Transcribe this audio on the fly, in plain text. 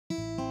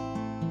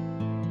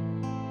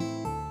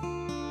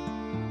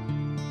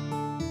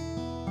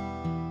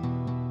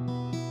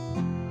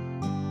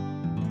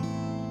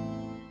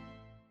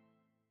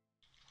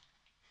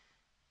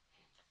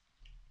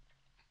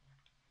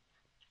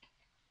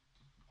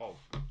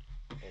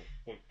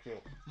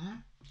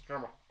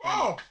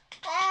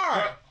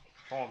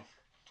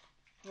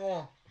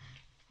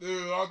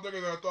lot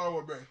thicker than I thought it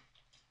would be.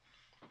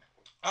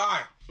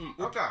 Alright.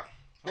 Okay.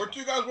 What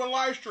you guys want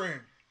live stream?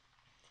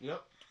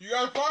 Yep. You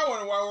guys probably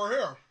want it while we're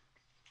here.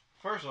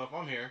 First off,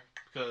 I'm here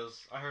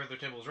because I heard their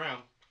table's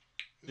round.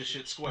 This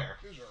shit's square.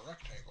 This is a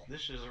rectangle.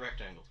 This shit is a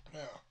rectangle.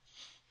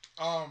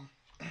 Yeah.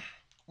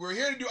 We're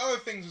here to do other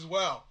things as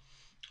well.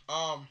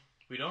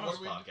 We don't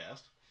host a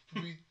podcast.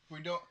 We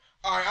don't.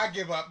 Alright, I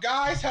give up.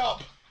 Guys,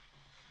 help!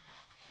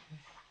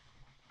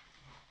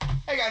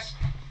 Hey guys.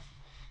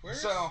 We're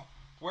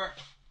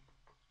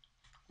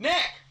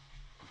Nick.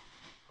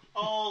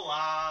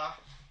 Hola.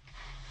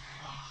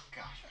 Oh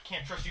gosh, I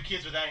can't trust you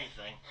kids with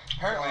anything.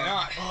 Apparently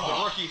not.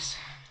 The rookies.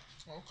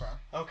 Okay.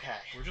 Okay.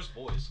 We're just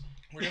boys.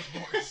 We're just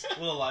boys.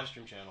 With a live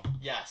stream channel.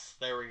 Yes,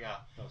 there we go.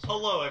 Oh, sorry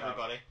Hello, for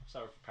everybody.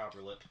 Sorry for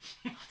powder lip.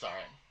 It's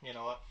alright. You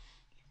know what?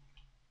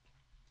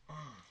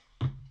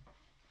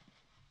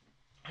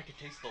 I can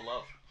taste the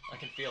love. I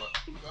can feel it.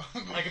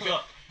 I can feel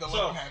it. The So,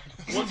 love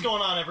happiness. what's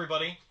going on,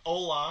 everybody?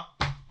 Hola.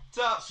 What's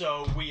up?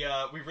 So we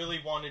really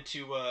wanted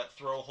to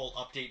throw a whole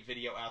update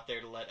video out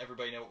there to let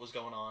everybody know what was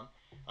going on.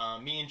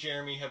 Me and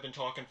Jeremy have been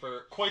talking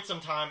for quite some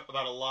time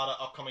about a lot of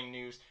upcoming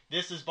news.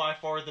 This is by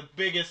far the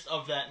biggest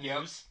of that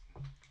news.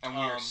 And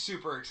we are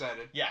super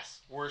excited.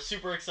 Yes, we're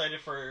super excited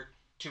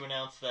to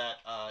announce that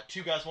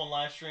 2 Guys 1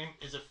 Livestream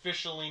is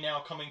officially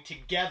now coming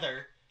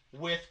together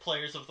with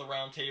Players of the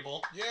Round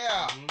Table.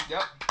 Yeah.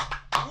 Yep.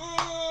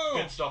 Woo!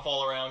 Good stuff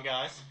all around,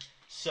 guys.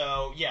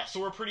 So, yeah, so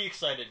we're pretty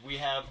excited. We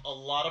have a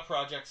lot of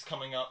projects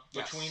coming up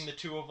between the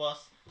two of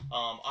us.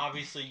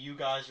 Obviously, you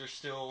guys are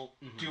still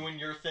doing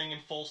your thing in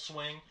full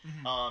swing.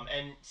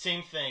 And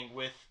same thing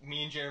with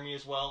me and Jeremy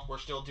as well. We're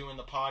still doing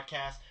the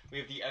podcast. We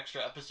have the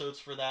extra episodes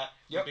for that.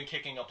 Yep. We've been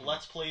kicking up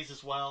Let's Plays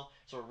as well.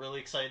 So we're really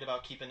excited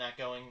about keeping that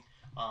going.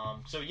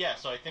 So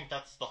I think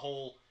that's the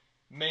whole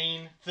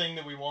main thing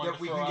that we wanted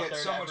to we throw can out get there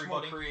so to much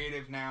everybody. more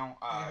creative now.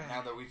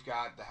 Now that we've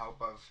got the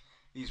help of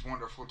these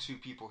wonderful 2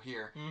 people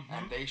here,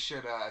 and they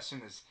should as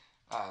soon as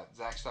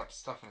Zach stops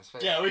stuffing his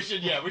face. Yeah, we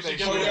should give They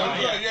them a should-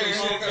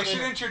 moment. They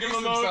should introduce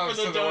Give them a moment themselves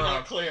for to the the donut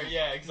world. clear.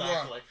 Yeah,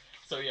 exactly.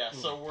 So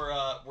so we're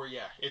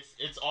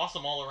it's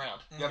awesome all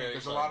around. Yep,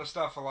 there's a lot of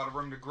stuff, a lot of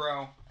room to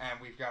grow, and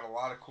we've got a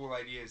lot of cool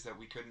ideas that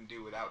we couldn't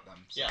do without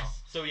them. So.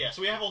 Yes. So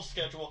we have a whole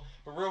schedule.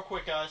 But real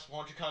quick, guys, why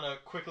don't you kind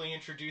of quickly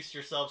introduce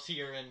yourselves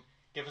here and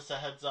give us a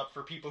heads up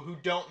for people who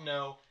don't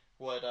know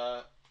what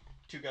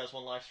 2 Guys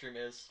 1 Livestream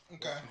is.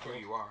 Okay. Who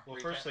you are. Well,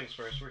 first things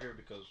first, we're here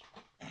because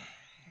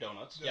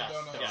donuts. Yes,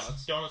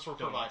 Donuts. donuts were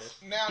provided.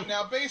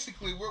 Now,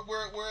 basically,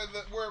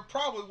 we're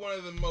probably one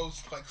of the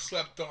most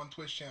slept on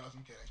Twitch channels.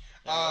 I'm kidding.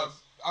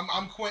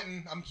 I'm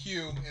Quentin. I'm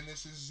Q, and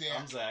this is Zach.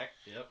 I'm Zach.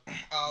 Yep.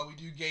 We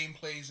do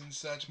gameplays and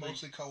such,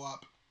 mostly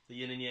co-op. The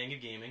yin and yang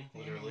of gaming,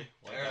 literally.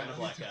 White guy and a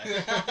black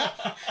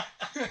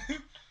guy.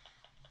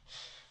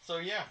 So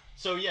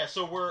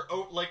we're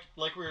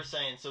like we were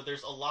saying. So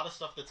there's a lot of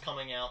stuff that's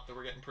coming out that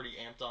we're getting pretty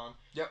amped on.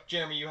 Yep.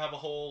 Jeremy, you have a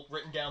whole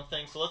written down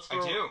thing. So let's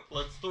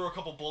throw a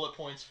couple bullet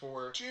points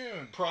for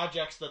June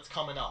projects that's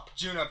coming up.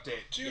 June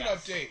update. June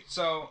update.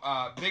 So,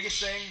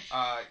 biggest thing,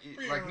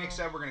 like Nick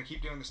said, we're going to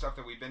keep doing the stuff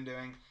that we've been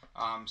doing.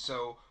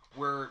 So,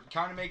 we're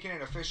kind of making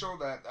it official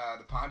that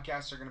the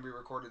podcasts are going to be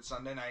recorded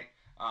Sunday night.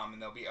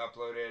 And they'll be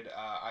uploaded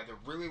either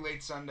really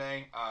late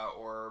Sunday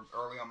or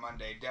early on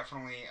Monday.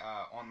 Definitely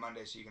on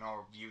Monday so you can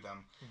all view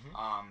them.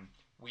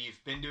 We've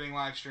been doing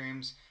live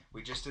streams.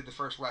 We just did the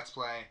first Let's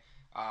Play.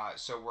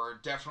 So we're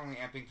definitely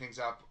amping things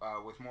up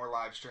with more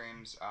live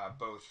streams,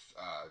 both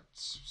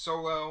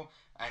solo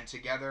and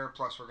together.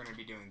 Plus we're going to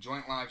be doing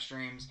joint live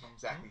streams.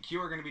 Zach and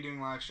Q are going to be doing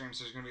live streams.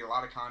 So there's going to be a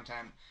lot of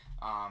content.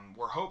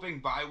 We're hoping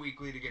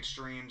bi-weekly to get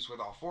streams with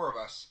all 4 of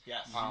us.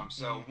 Yes.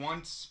 So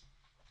once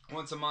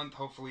a month,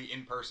 hopefully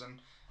in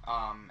person,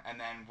 and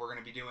then we're going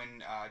to be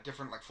doing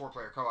different like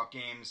 4-player co-op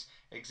games.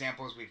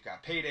 Examples: we've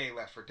got Payday,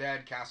 Left 4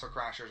 Dead, Castle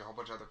Crashers, a whole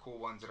bunch of other cool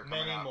ones that are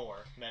coming out.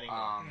 Many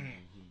more.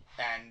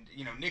 And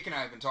Nick and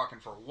I have been talking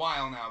for a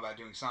while now about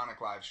doing Sonic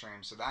live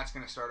streams, so that's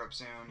going to start up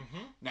soon.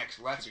 Next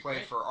Let's Play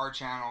great. for our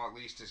channel, at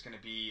least, is going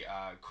to be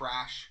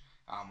Crash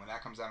when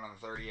that comes out on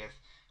the 30th.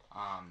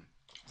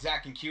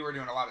 Zach and Q are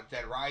doing a lot of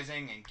Dead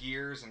Rising and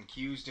Gears, and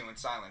Q's doing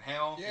Silent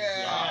Hill. Doing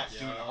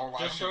a whole live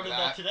Just stream of started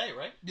that today,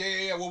 right?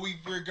 Yeah. Well,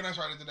 we're gonna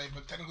start it today,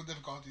 but technical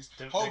difficulties.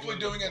 Hopefully,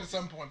 doing it at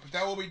some point, but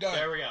that will be done.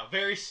 There we go.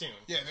 Very soon.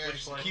 Yeah, very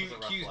soon.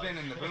 Q's been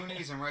in the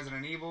Boonies and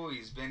Resident Evil.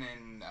 He's been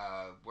in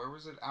where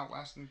was it?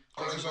 Outlast in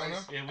Arizona.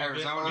 Yeah,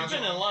 Arizona. We've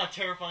been in a lot of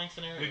terrifying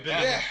scenarios.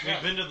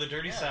 We've been to the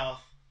dirty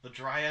South, the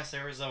dry ass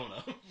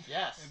Arizona.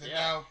 Yes. And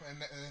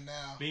then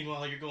now.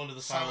 Meanwhile, you're going to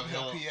the Silent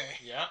Silent Hill,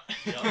 Hill. PA.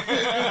 Yep.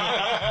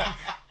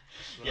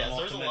 Yes,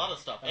 there's a lot of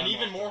stuff, and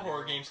even more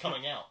horror games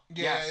coming out.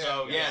 There's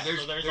a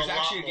actually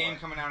lot a game more.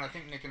 coming out. I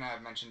think Nick and I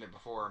have mentioned it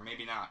before,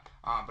 maybe not.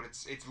 But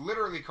it's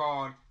literally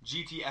called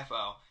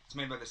GTFO. It's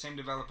made by the same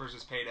developers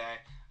as Payday.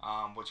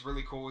 What's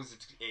really cool is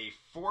it's a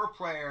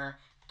 4-player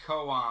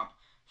co-op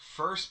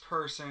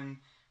first-person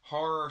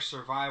horror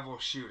survival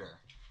shooter.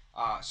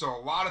 So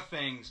a lot of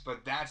things,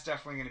 but that's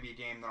definitely going to be a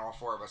game that all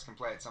 4 of us can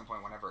play at some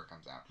point whenever it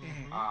comes out.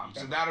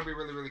 So that'll be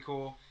really, really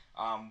cool.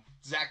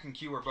 Zach and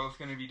Q are both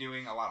going to be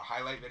doing a lot of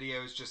highlight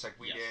videos, just like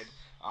we did.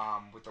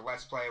 With the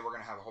Let's Play, we're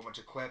going to have a whole bunch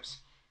of clips.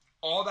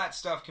 All that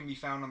stuff can be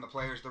found on the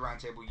Players of the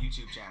Roundtable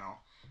YouTube channel,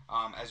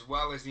 as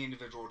well as the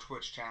individual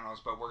Twitch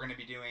channels. But we're going to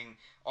be doing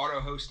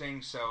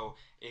auto-hosting, so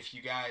if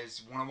you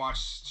guys want to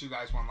watch 2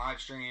 Guys 1 live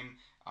stream,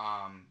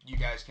 you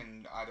guys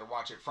can either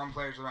watch it from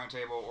Players of the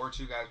Roundtable or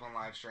 2 Guys 1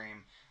 live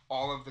stream.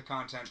 All of the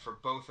content for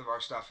both of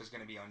our stuff is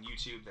going to be on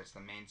YouTube. That's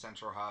the main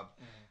central hub.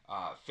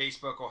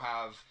 Facebook will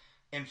have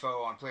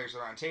info on Players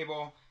of the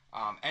Roundtable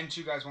and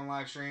 2 Guys 1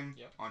 live stream.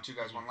 On 2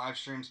 Guys 1 live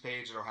streams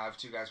page, it'll have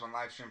 2 Guys 1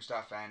 live stream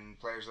stuff and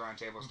Players of the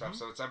Roundtable stuff.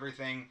 So it's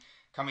everything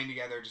coming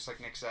together, just like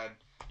Nick said.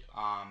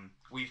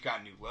 We've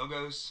got new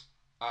logos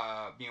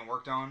being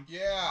worked on.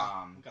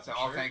 So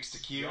all thanks to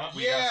Q.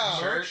 We got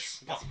some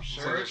shirts.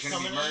 So there's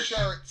going to be merch.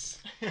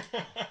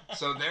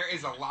 So there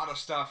is a lot of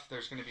stuff.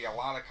 There's going to be a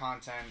lot of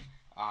content.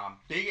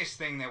 Biggest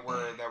thing that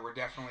we're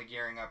definitely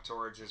gearing up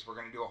towards is we're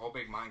going to do a whole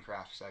big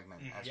Minecraft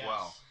segment as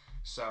well.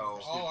 So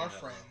all our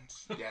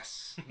friends.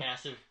 Yes.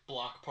 Massive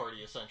block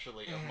party,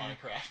 essentially, of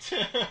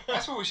Minecraft.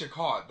 That's what we should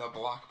call it, the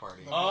block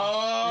party.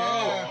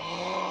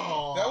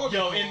 Oh! That would be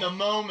cool. In the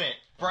moment.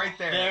 Right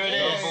there. There it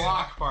is. The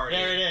block party.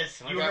 There it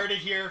is. You heard it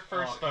here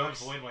first,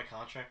 folks. Can I void my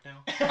contract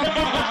now?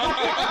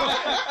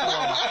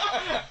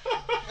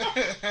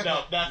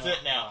 No, that's it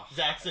now.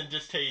 Zach's in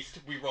distaste.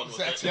 We run with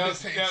it.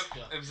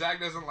 If Zach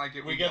doesn't like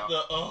it, we get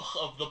the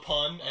of the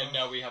pun, and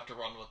now we have to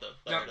run with it.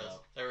 There it is.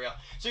 There we go.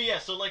 So yeah,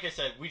 so like I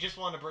said, we just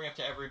want to bring up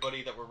to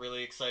everybody that we're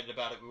really excited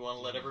about it. We want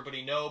to let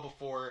everybody know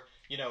before,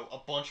 you know, a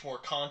bunch more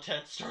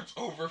content starts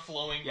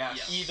overflowing.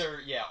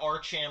 Either our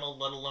channel,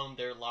 let alone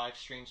their live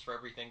streams for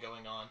everything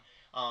going on.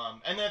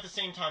 And then at the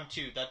same time,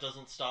 too, that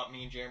doesn't stop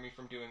me and Jeremy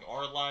from doing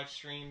our live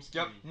streams.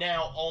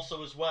 Now,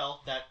 also as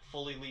well, that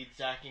fully leads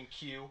Zach and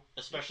Q,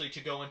 especially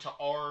to go into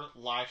our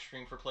live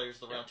stream for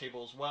Players of the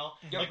Roundtable as well.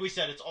 Like we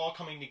said, it's all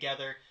coming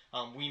together.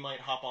 We might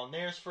hop on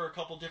theirs for a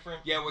couple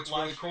different what's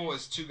live really streams. cool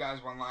is 2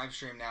 Guys 1 live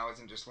stream now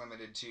isn't just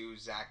limited to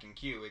Zach and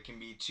Q. It can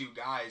be 2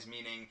 guys,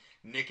 meaning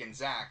Nick and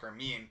Zach, or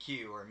me and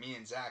Q, or me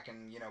and Zach,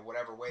 and, you know,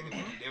 whatever way that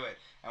we can do it.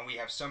 And we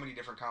have so many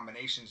different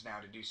combinations now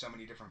to do so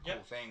many different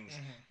cool things,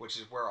 which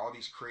is where all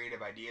these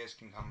creative ideas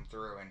can come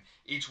through. And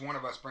each one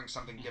of us brings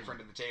something different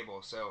to the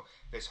table. So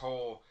this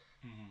whole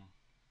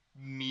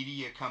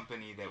media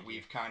company that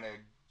we've kind of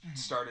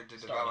started to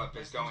develop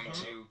is going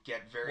to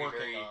get very,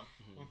 very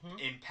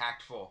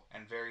impactful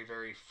and very,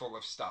 very full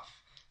of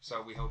stuff.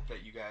 So we hope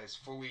that you guys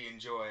fully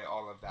enjoy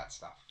all of that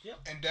stuff.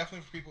 And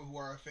definitely for people who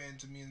are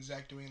fans of me and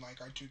Zach doing like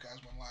our 2 Guys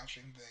 1 live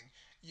stream thing,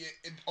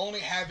 only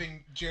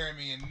having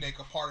Jeremy and Nick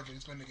a part of it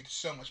is going to make it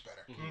so much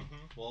better.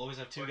 We'll always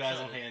have 2 guys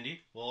on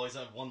handy. We'll always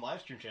have 1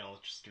 live stream channel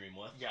to stream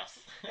with.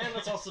 And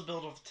let's also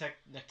build with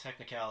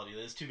technicality.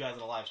 There's 2 guys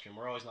on a live stream.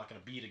 We're always not going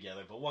to be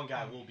together, but 1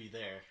 guy will be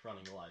there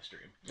running the live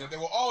stream. There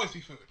will always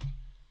be food.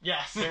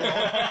 Yes.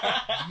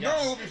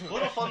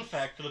 Little fun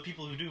fact for the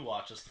people who do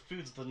watch us: the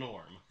food's the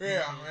norm.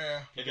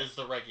 It is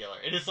the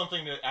regular. It is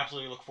something to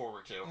absolutely look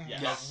forward to.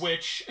 Of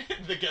which,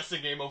 the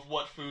guessing game of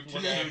what food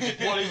today,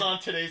 what is on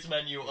today's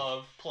menu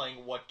of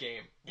playing what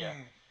game.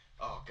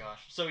 Oh gosh.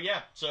 So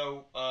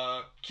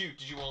Q,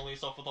 did you want to lead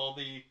us off with all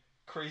the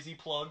crazy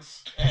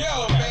plugs?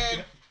 Yo,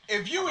 man.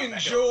 If you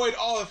enjoyed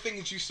all the things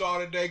that you saw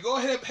today, go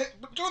ahead,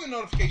 join the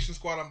notification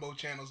squad on both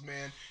channels,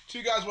 man.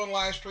 2 Guys 1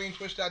 live stream,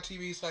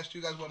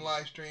 twitch.tv/2 Guys 1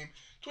 live stream,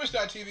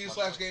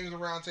 twitch.tv/Gamers of the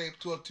Roundtable,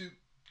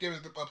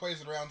 Players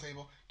of the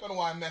Roundtable. Don't know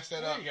why I messed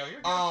that up. There you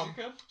go. You're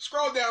good.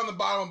 Scroll down the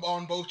bottom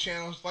on both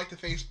channels, like the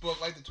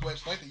Facebook, like the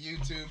Twitch, like the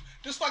YouTube.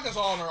 Just like us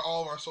all on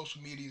all of our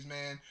social medias,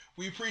 man.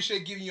 We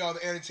appreciate giving you all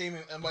the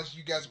entertainment, unless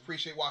you guys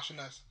appreciate watching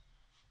us.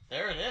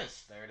 There it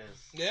is.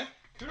 Yeah.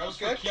 That was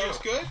good.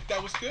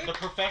 That was good. The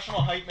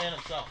professional hype man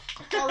himself.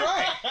 All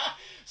right.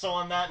 So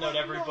on that note,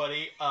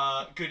 everybody,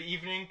 good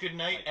evening, good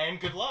night, and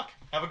good luck.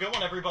 Have a good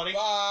one, everybody.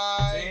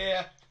 Bye. See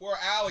ya. We're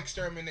Alex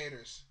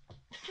Terminators.